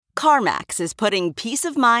CarMax is putting peace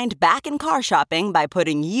of mind back in car shopping by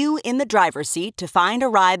putting you in the driver's seat to find a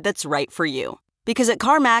ride that's right for you. Because at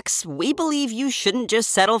CarMax, we believe you shouldn't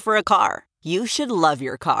just settle for a car. You should love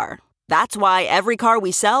your car. That's why every car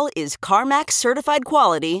we sell is CarMax certified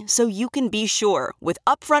quality, so you can be sure with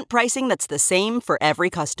upfront pricing that's the same for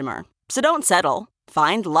every customer. So don't settle.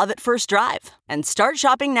 Find love at first drive and start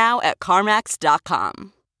shopping now at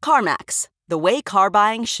CarMax.com. CarMax, the way car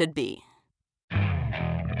buying should be.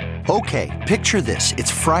 Okay, picture this.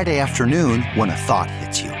 It's Friday afternoon when a thought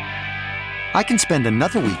hits you. I can spend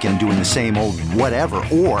another weekend doing the same old whatever,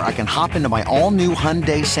 or I can hop into my all-new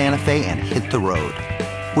Hyundai Santa Fe and hit the road.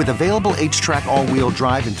 With available H-Track all-wheel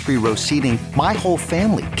drive and 3-row seating, my whole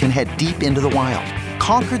family can head deep into the wild.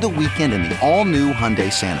 Conquer the weekend in the all-new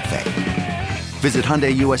Hyundai Santa Fe. Visit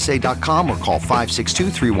HyundaiUSA.com or call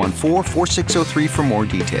 562-314-4603 for more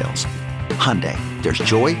details. Hyundai, there's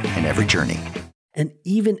joy in every journey. And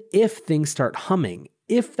even if things start humming,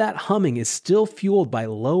 if that humming is still fueled by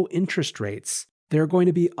low interest rates, there are going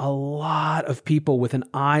to be a lot of people with an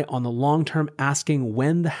eye on the long term asking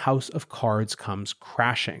when the house of cards comes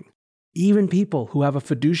crashing. Even people who have a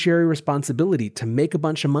fiduciary responsibility to make a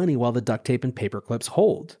bunch of money while the duct tape and paper clips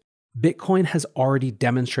hold. Bitcoin has already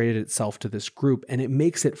demonstrated itself to this group, and it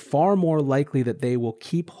makes it far more likely that they will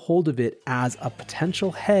keep hold of it as a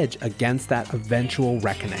potential hedge against that eventual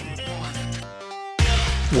reckoning.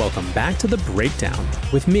 Welcome back to The Breakdown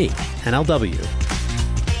with me, NLW.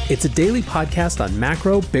 It's a daily podcast on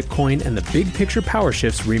macro, Bitcoin, and the big picture power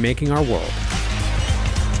shifts remaking our world.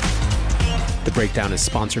 The Breakdown is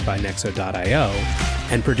sponsored by Nexo.io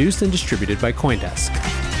and produced and distributed by CoinDesk.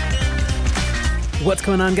 What's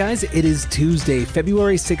going on, guys? It is Tuesday,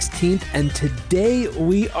 February 16th, and today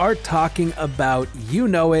we are talking about, you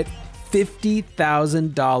know it,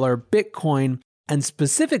 $50,000 Bitcoin, and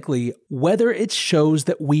specifically whether it shows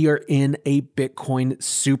that we are in a Bitcoin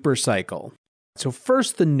supercycle. So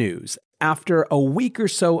first, the news. After a week or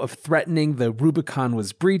so of threatening the Rubicon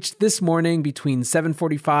was breached, this morning between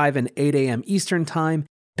 7:45 and 8 a.m. Eastern Time,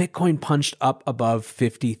 Bitcoin punched up above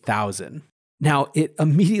 50,000. Now, it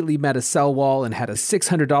immediately met a sell wall and had a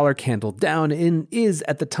 $600 candle down and is,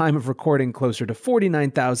 at the time of recording, closer to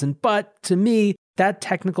 49,000. But to me, that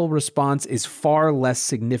technical response is far less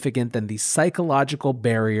significant than the psychological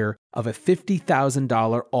barrier of a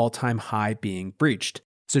 $50,000 all-time high being breached.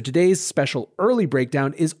 So today's special early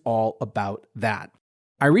breakdown is all about that.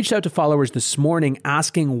 I reached out to followers this morning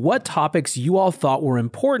asking what topics you all thought were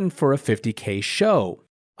important for a 50K show.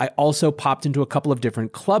 I also popped into a couple of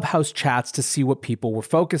different Clubhouse chats to see what people were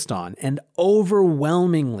focused on. And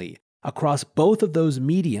overwhelmingly, across both of those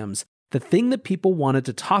mediums, the thing that people wanted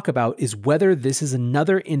to talk about is whether this is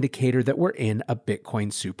another indicator that we're in a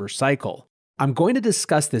Bitcoin super cycle. I'm going to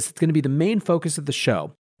discuss this. It's going to be the main focus of the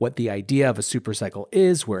show. What the idea of a supercycle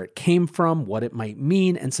is, where it came from, what it might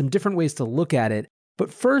mean, and some different ways to look at it.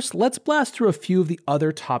 But first, let's blast through a few of the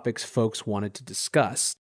other topics folks wanted to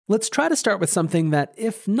discuss. Let's try to start with something that,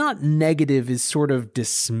 if not negative, is sort of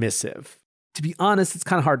dismissive. To be honest, it's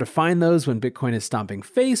kind of hard to find those when Bitcoin is stomping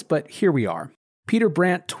face, but here we are. Peter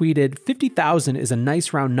Brandt tweeted, 50,000 is a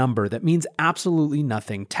nice round number that means absolutely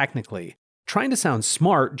nothing technically. Trying to sound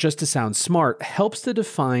smart just to sound smart helps to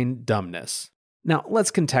define dumbness. Now,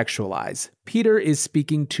 let's contextualize. Peter is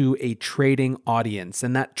speaking to a trading audience,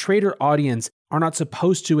 and that trader audience are not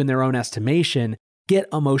supposed to, in their own estimation, get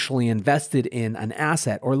emotionally invested in an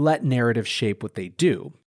asset or let narrative shape what they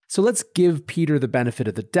do. So let's give Peter the benefit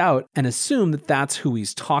of the doubt and assume that that's who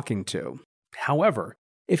he's talking to. However,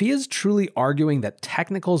 if he is truly arguing that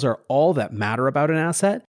technicals are all that matter about an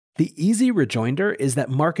asset, the easy rejoinder is that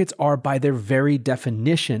markets are, by their very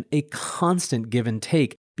definition, a constant give and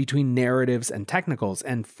take between narratives and technicals,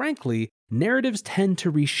 and frankly, narratives tend to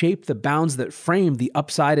reshape the bounds that frame the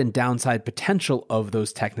upside and downside potential of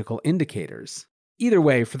those technical indicators. Either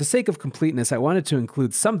way, for the sake of completeness, I wanted to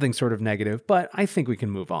include something sort of negative, but I think we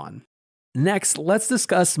can move on. Next, let's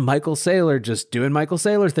discuss Michael Saylor just doing Michael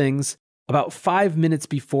Saylor things. About 5 minutes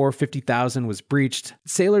before 50,000 was breached,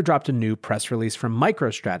 Saylor dropped a new press release from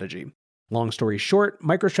MicroStrategy. Long story short,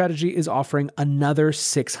 MicroStrategy is offering another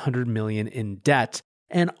 $600 million in debt,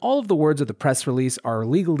 and all of the words of the press release are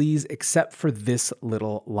legalese except for this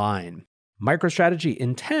little line. MicroStrategy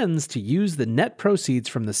intends to use the net proceeds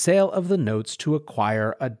from the sale of the notes to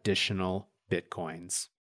acquire additional Bitcoins.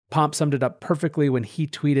 Pomp summed it up perfectly when he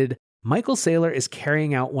tweeted, Michael Saylor is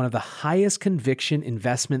carrying out one of the highest conviction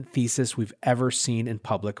investment thesis we've ever seen in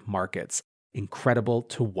public markets. Incredible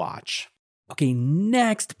to watch. Okay,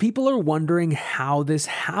 next, people are wondering how this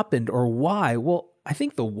happened or why. Well, I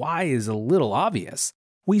think the why is a little obvious.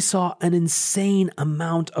 We saw an insane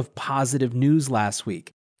amount of positive news last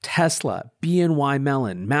week. Tesla, BNY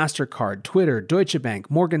Mellon, MasterCard, Twitter, Deutsche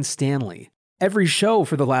Bank, Morgan Stanley. Every show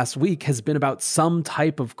for the last week has been about some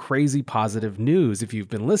type of crazy positive news if you've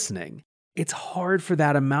been listening. It's hard for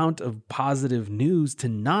that amount of positive news to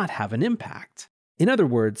not have an impact. In other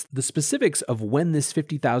words, the specifics of when this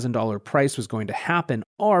 $50,000 price was going to happen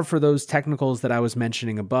are for those technicals that I was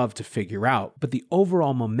mentioning above to figure out, but the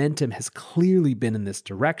overall momentum has clearly been in this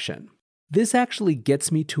direction. This actually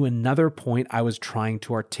gets me to another point I was trying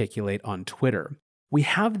to articulate on Twitter. We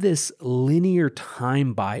have this linear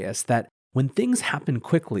time bias that when things happen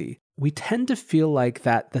quickly, we tend to feel like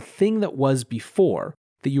that the thing that was before,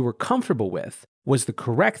 that you were comfortable with, was the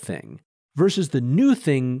correct thing, versus the new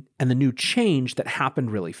thing and the new change that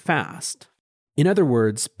happened really fast. In other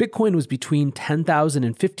words, Bitcoin was between 10,000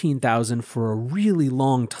 and 15,000 for a really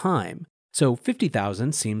long time, so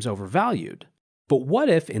 50,000 seems overvalued. But what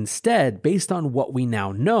if instead, based on what we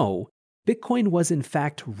now know, Bitcoin was in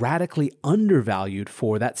fact radically undervalued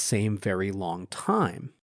for that same very long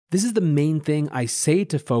time? This is the main thing I say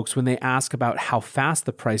to folks when they ask about how fast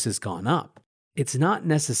the price has gone up. It's not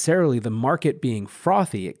necessarily the market being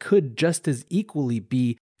frothy. It could just as equally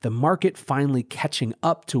be the market finally catching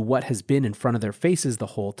up to what has been in front of their faces the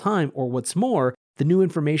whole time, or what's more, the new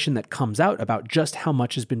information that comes out about just how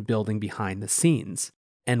much has been building behind the scenes.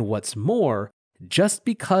 And what's more, just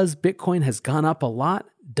because Bitcoin has gone up a lot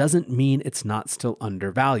doesn't mean it's not still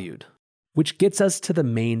undervalued. Which gets us to the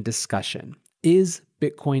main discussion. Is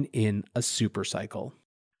Bitcoin in a supercycle?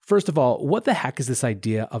 First of all, what the heck is this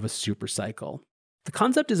idea of a supercycle? The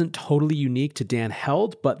concept isn't totally unique to Dan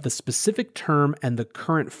Held, but the specific term and the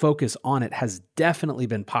current focus on it has definitely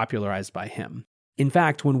been popularized by him. In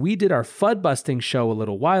fact, when we did our FUD busting show a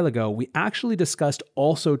little while ago, we actually discussed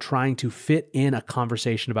also trying to fit in a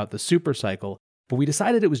conversation about the supercycle, but we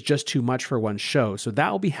decided it was just too much for one show, so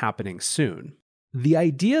that will be happening soon. The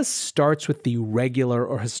idea starts with the regular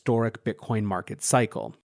or historic Bitcoin market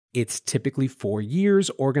cycle. It's typically 4 years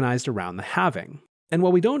organized around the halving. And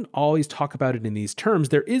while we don't always talk about it in these terms,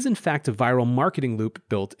 there is in fact a viral marketing loop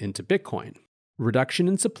built into Bitcoin. Reduction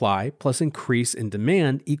in supply plus increase in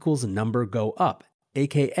demand equals number go up,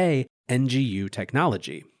 aka NGU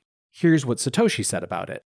technology. Here's what Satoshi said about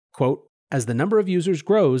it. Quote, "As the number of users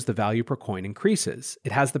grows, the value per coin increases.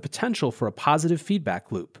 It has the potential for a positive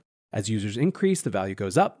feedback loop. As users increase, the value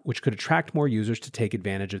goes up, which could attract more users to take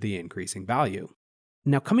advantage of the increasing value."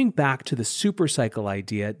 Now, coming back to the supercycle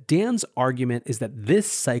idea, Dan's argument is that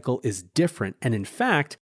this cycle is different and, in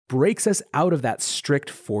fact, breaks us out of that strict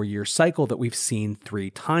 4-year cycle that we've seen 3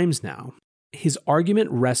 times now. His argument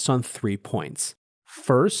rests on 3 points.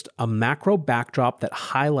 First, a macro backdrop that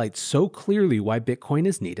highlights so clearly why Bitcoin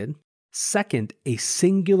is needed. Second, a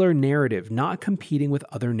singular narrative not competing with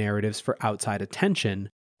other narratives for outside attention.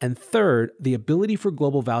 And third, the ability for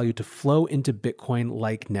global value to flow into Bitcoin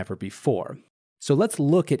like never before. So let's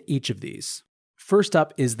look at each of these. First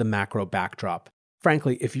up is the macro backdrop.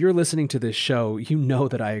 Frankly, if you're listening to this show, you know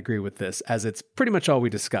that I agree with this, as it's pretty much all we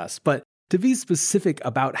discuss. But to be specific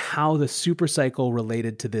about how the supercycle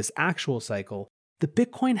related to this actual cycle, the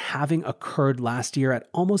Bitcoin halving occurred last year at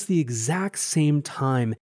almost the exact same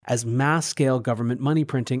time as mass-scale government money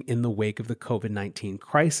printing in the wake of the COVID-19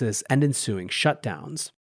 crisis and ensuing shutdowns.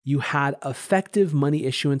 You had effective money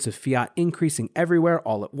issuance of fiat increasing everywhere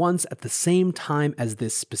all at once at the same time as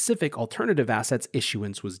this specific alternative assets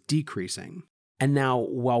issuance was decreasing. And now,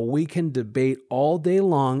 while we can debate all day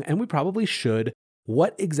long, and we probably should,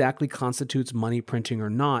 what exactly constitutes money printing or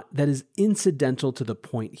not, that is incidental to the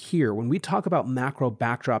point here. When we talk about macro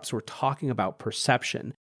backdrops, we're talking about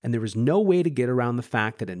perception. And there is no way to get around the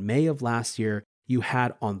fact that in May of last year, you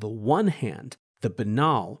had on the one hand, the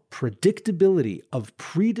banal predictability of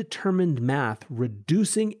predetermined math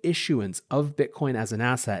reducing issuance of Bitcoin as an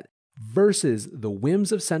asset versus the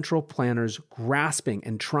whims of central planners grasping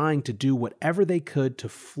and trying to do whatever they could to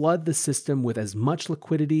flood the system with as much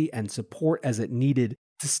liquidity and support as it needed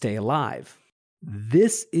to stay alive.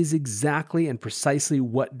 This is exactly and precisely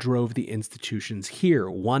what drove the institutions here,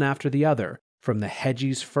 one after the other, from the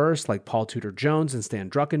hedgies first, like Paul Tudor Jones and Stan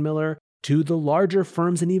Druckenmiller, to the larger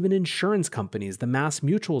firms and even insurance companies, the mass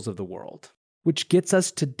mutuals of the world. Which gets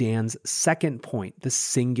us to Dan's second point, the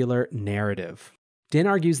singular narrative. Dan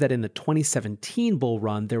argues that in the 2017 bull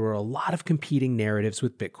run, there were a lot of competing narratives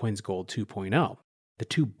with Bitcoin's Gold 2.0. The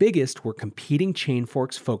 2 biggest were competing chain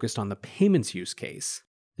forks focused on the payments use case.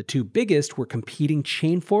 The 2 biggest were competing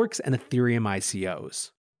chain forks and Ethereum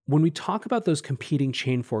ICOs. When we talk about those competing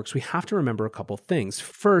chain forks, we have to remember a couple things.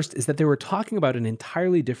 First is that they were talking about an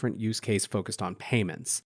entirely different use case focused on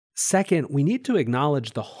payments. Second, we need to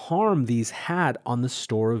acknowledge the harm these had on the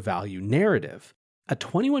store of value narrative. A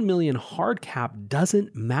 21 million hard cap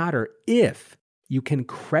doesn't matter if you can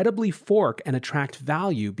credibly fork and attract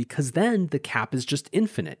value, because then the cap is just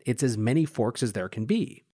infinite. It's as many forks as there can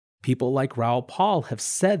be. People like Raoul Pal have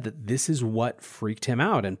said that this is what freaked him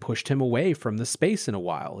out and pushed him away from the space in a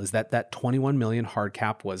while, is that 21 million hard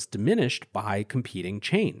cap was diminished by competing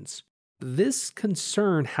chains. This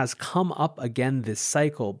concern has come up again this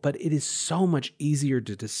cycle, but it is so much easier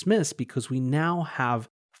to dismiss because we now have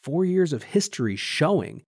 4 years of history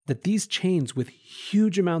showing that these chains with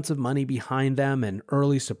huge amounts of money behind them and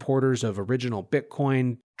early supporters of original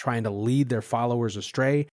Bitcoin trying to lead their followers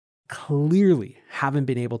astray clearly haven't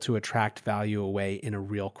been able to attract value away in a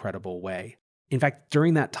real credible way. In fact,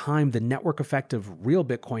 during that time, the network effect of real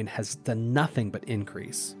Bitcoin has done nothing but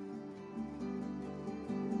increase.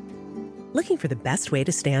 Looking for the best way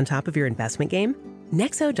to stay on top of your investment game?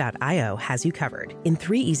 Nexo.io has you covered in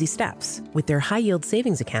 3 easy steps with their high-yield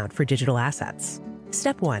savings account for digital assets.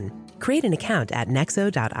 Step 1. Create an account at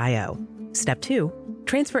Nexo.io. Step 2.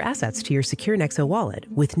 Transfer assets to your secure Nexo wallet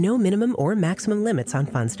with no minimum or maximum limits on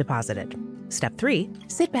funds deposited. Step 3.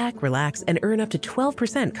 Sit back, relax, and earn up to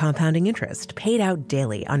 12% compounding interest paid out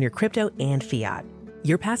daily on your crypto and fiat.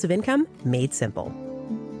 Your passive income made simple.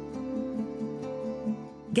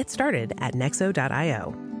 Get started at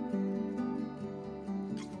Nexo.io.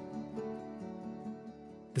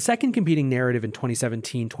 The second competing narrative in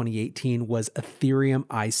 2017-2018 was Ethereum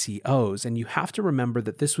ICOs, and you have to remember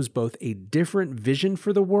that this was both a different vision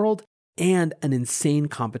for the world and an insane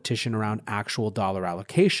competition around actual dollar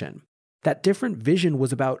allocation. That different vision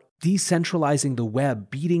was about decentralizing the web,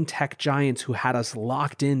 beating tech giants who had us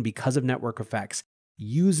locked in because of network effects,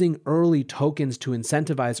 using early tokens to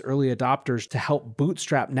incentivize early adopters to help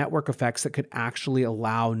bootstrap network effects that could actually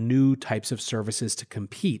allow new types of services to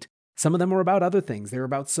compete. Some of them were about other things. They were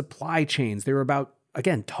about supply chains. They were about,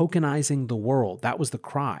 again, tokenizing the world. That was the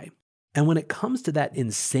cry. And when it comes to that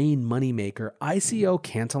insane moneymaker, ICO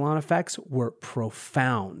Cantillon effects were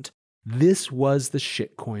profound. This was the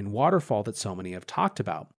shitcoin waterfall that so many have talked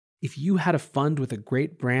about. If you had a fund with a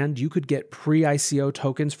great brand, you could get pre-ICO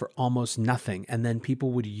tokens for almost nothing, and then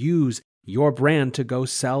people would use your brand to go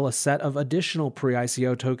sell a set of additional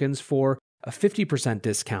pre-ICO tokens for a 50%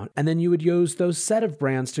 discount, and then you would use those set of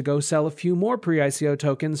brands to go sell a few more pre-ICO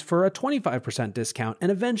tokens for a 25% discount,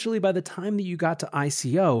 and eventually by the time that you got to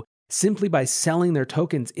ICO, simply by selling their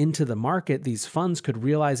tokens into the market, these funds could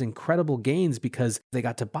realize incredible gains because they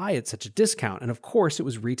got to buy at such a discount, and of course it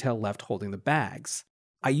was retail left holding the bags.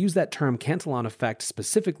 I use that term Cantillon effect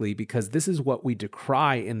specifically because this is what we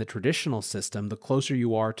decry in the traditional system. The closer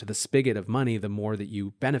you are to the spigot of money, the more that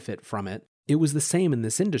you benefit from it. It was the same in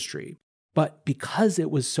this industry. But because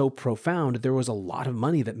it was so profound, there was a lot of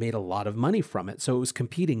money that made a lot of money from it. So it was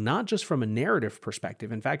competing not just from a narrative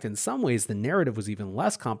perspective. In fact, in some ways, the narrative was even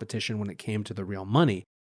less competition when it came to the real money.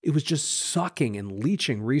 It was just sucking and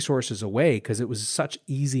leeching resources away because it was such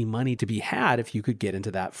easy money to be had if you could get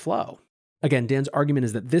into that flow. Again, Dan's argument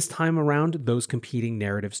is that this time around, those competing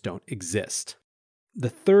narratives don't exist. The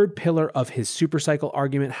third pillar of his supercycle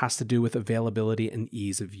argument has to do with availability and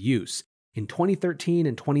ease of use. In 2013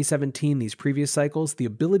 and 2017, these previous cycles, the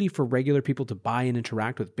ability for regular people to buy and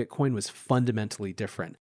interact with Bitcoin was fundamentally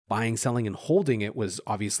different. Buying, selling, and holding it was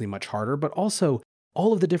obviously much harder, but also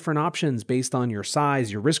all of the different options based on your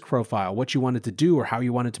size, your risk profile, what you wanted to do, or how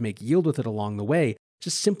you wanted to make yield with it along the way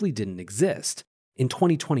just simply didn't exist. In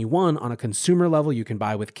 2021, on a consumer level, you can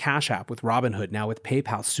buy with Cash App, with Robinhood, now with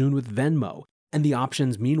PayPal, soon with Venmo. And the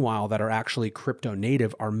options, meanwhile, that are actually crypto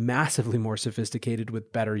native are massively more sophisticated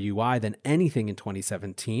with better UI than anything in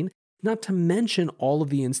 2017, not to mention all of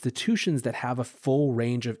the institutions that have a full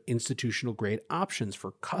range of institutional grade options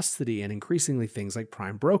for custody and increasingly things like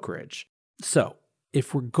prime brokerage. So,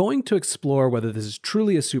 if we're going to explore whether this is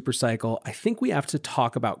truly a supercycle, I think we have to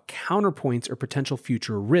talk about counterpoints or potential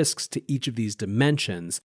future risks to each of these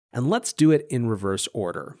dimensions, and let's do it in reverse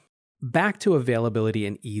order. Back to availability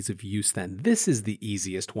and ease of use then. This is the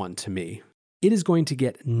easiest one to me. It is going to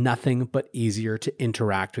get nothing but easier to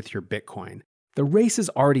interact with your Bitcoin. The race is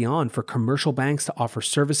already on for commercial banks to offer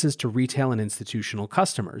services to retail and institutional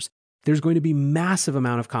customers. There's going to be massive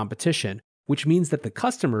amount of competition, which means that the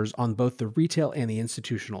customers on both the retail and the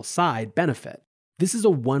institutional side benefit. This is a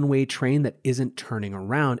one-way train that isn't turning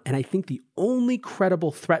around, and I think the only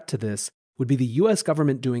credible threat to this would be the US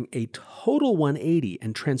government doing a total 180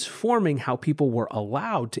 and transforming how people were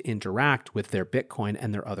allowed to interact with their Bitcoin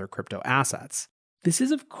and their other crypto assets. This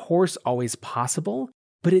is, of course, always possible,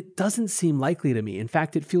 But it doesn't seem likely to me. In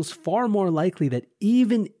fact, it feels far more likely that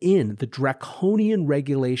even in the draconian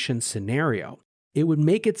regulation scenario, it would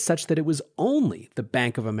make it such that it was only the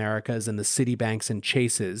Bank of Americas and the Citibanks and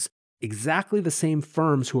Chases, exactly the same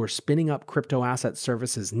firms who are spinning up crypto asset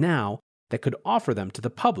services now, that could offer them to the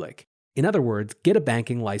public. In other words, get a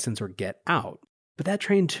banking license or get out. But that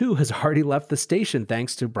train too has already left the station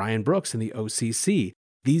thanks to Brian Brooks and the OCC.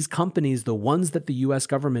 These companies, the ones that the US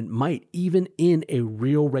government might, even in a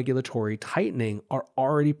real regulatory tightening, are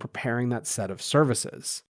already preparing that set of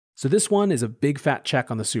services. So this one is a big fat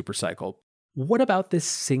check on the supercycle. What about this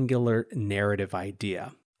singular narrative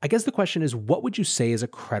idea? I guess the question is, what would you say is a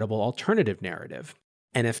credible alternative narrative?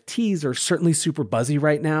 NFTs are certainly super buzzy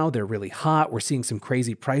right now. They're really hot. We're seeing some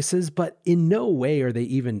crazy prices, but in no way are they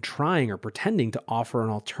even trying or pretending to offer an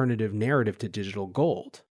alternative narrative to digital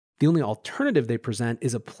gold. The only alternative they present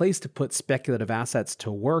is a place to put speculative assets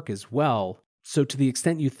to work as well. So to the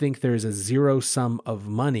extent you think there's a zero sum of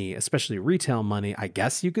money, especially retail money, I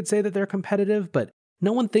guess you could say that they're competitive, but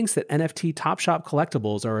no one thinks that NFT Top Shop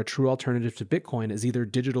collectibles are a true alternative to Bitcoin as either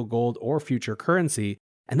digital gold or future currency,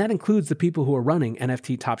 and that includes the people who are running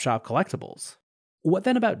NFT Top Shop collectibles. What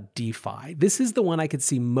then about DeFi? This is the one I could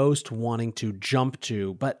see most wanting to jump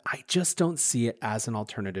to, but I just don't see it as an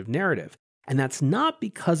alternative narrative. And that's not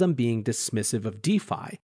because I'm being dismissive of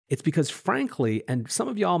DeFi. It's because, frankly, and some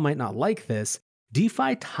of y'all might not like this,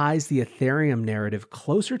 DeFi ties the Ethereum narrative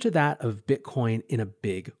closer to that of Bitcoin in a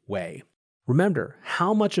big way. Remember,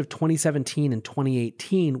 how much of 2017 and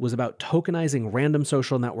 2018 was about tokenizing random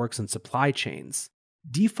social networks and supply chains?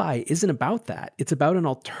 DeFi isn't about that. It's about an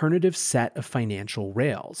alternative set of financial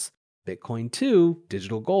rails. Bitcoin 2,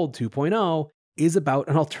 Digital Gold 2.0, is about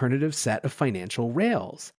an alternative set of financial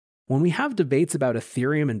rails. When we have debates about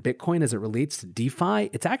Ethereum and Bitcoin as it relates to DeFi,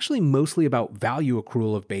 it's actually mostly about value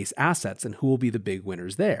accrual of base assets and who will be the big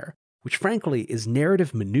winners there, which frankly is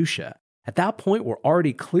narrative minutia. At that point, we're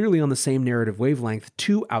already clearly on the same narrative wavelength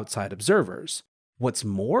to outside observers. What's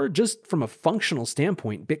more, just from a functional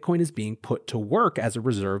standpoint, Bitcoin is being put to work as a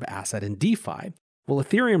reserve asset in DeFi. While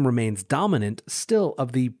Ethereum remains dominant, still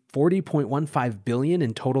of the $40.15 billion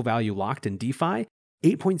in total value locked in DeFi,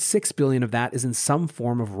 $8.6 billion of that is in some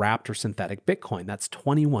form of wrapped or synthetic Bitcoin. That's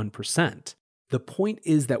 21%. The point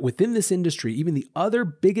is that within this industry, even the other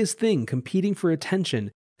biggest thing competing for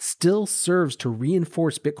attention still serves to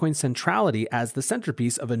reinforce Bitcoin's centrality as the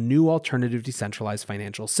centerpiece of a new alternative decentralized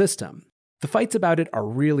financial system. The fights about it are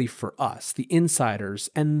really for us, the insiders,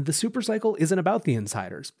 and the supercycle isn't about the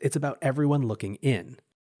insiders. It's about everyone looking in.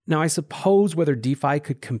 Now, I suppose whether DeFi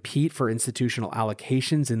could compete for institutional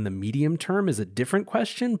allocations in the medium term is a different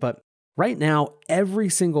question, but right now, every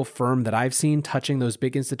single firm that I've seen touching those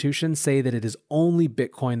big institutions say that it is only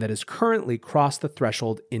Bitcoin that has currently crossed the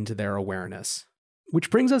threshold into their awareness. Which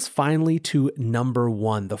brings us finally to number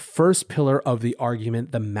one, the first pillar of the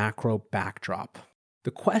argument, the macro backdrop.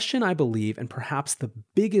 The question, I believe, and perhaps the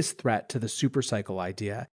biggest threat to the supercycle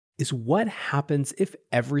idea, is what happens if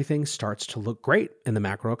everything starts to look great in the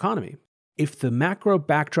macroeconomy? If the macro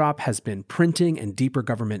backdrop has been printing and deeper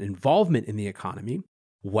government involvement in the economy,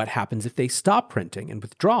 what happens if they stop printing and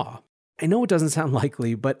withdraw? I know it doesn't sound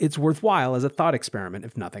likely, but it's worthwhile as a thought experiment,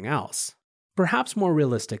 if nothing else. Perhaps more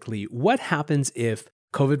realistically, what happens if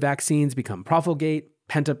COVID vaccines become profligate,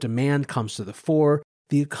 pent-up demand comes to the fore,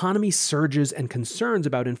 the economy surges and concerns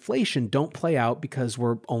about inflation don't play out because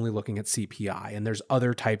we're only looking at CPI and there's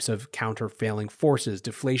other types of countervailing forces,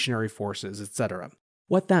 deflationary forces, etc.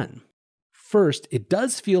 What then? First, it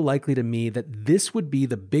does feel likely to me that this would be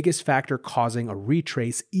the biggest factor causing a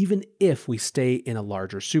retrace even if we stay in a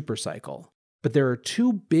larger supercycle. But there are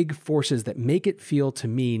two big forces that make it feel to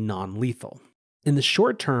me non-lethal. In the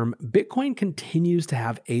short term, Bitcoin continues to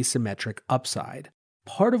have asymmetric upside.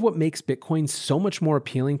 Part of what makes Bitcoin so much more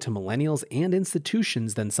appealing to millennials and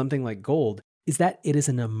institutions than something like gold is that it is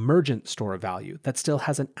an emergent store of value that still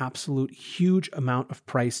has an absolute huge amount of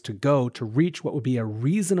price to go to reach what would be a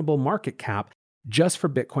reasonable market cap just for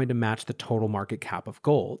Bitcoin to match the total market cap of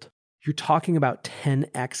gold. You're talking about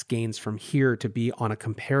 10x gains from here to be on a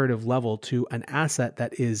comparative level to an asset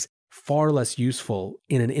that is far less useful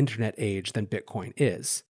in an internet age than Bitcoin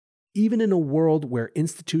is. Even in a world where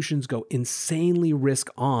institutions go insanely risk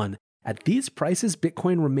on, at these prices,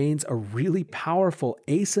 Bitcoin remains a really powerful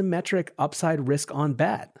asymmetric upside risk on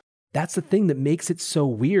bet. That's the thing that makes it so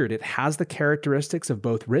weird. It has the characteristics of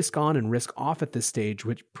both risk on and risk off at this stage,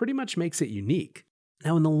 which pretty much makes it unique.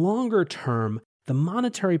 Now, in the longer term, the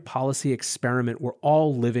monetary policy experiment we're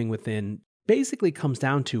all living within basically comes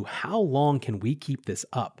down to how long can we keep this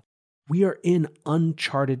up? We are in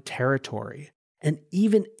uncharted territory. And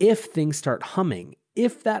even if things start humming,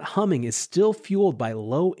 if that humming is still fueled by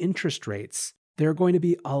low interest rates, there are going to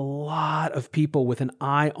be a lot of people with an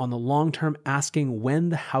eye on the long term asking when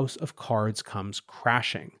the house of cards comes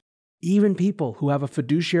crashing. Even people who have a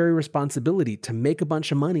fiduciary responsibility to make a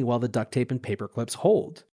bunch of money while the duct tape and paper clips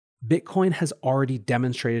hold. Bitcoin has already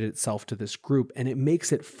demonstrated itself to this group, and it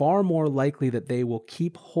makes it far more likely that they will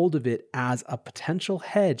keep hold of it as a potential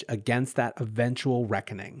hedge against that eventual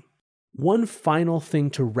reckoning. One final thing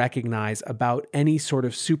to recognize about any sort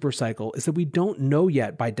of supercycle is that we don't know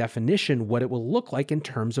yet by definition what it will look like in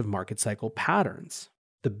terms of market cycle patterns.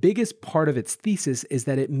 The biggest part of its thesis is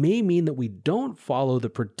that it may mean that we don't follow the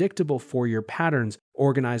predictable 4-year patterns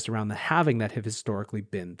organized around the halving that have historically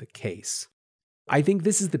been the case. I think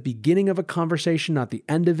this is the beginning of a conversation, not the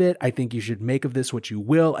end of it. I think you should make of this what you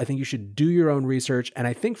will. I think you should do your own research. And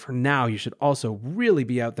I think for now, you should also really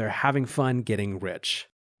be out there having fun getting rich.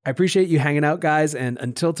 I appreciate you hanging out, guys. And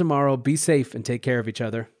until tomorrow, be safe and take care of each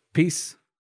other. Peace.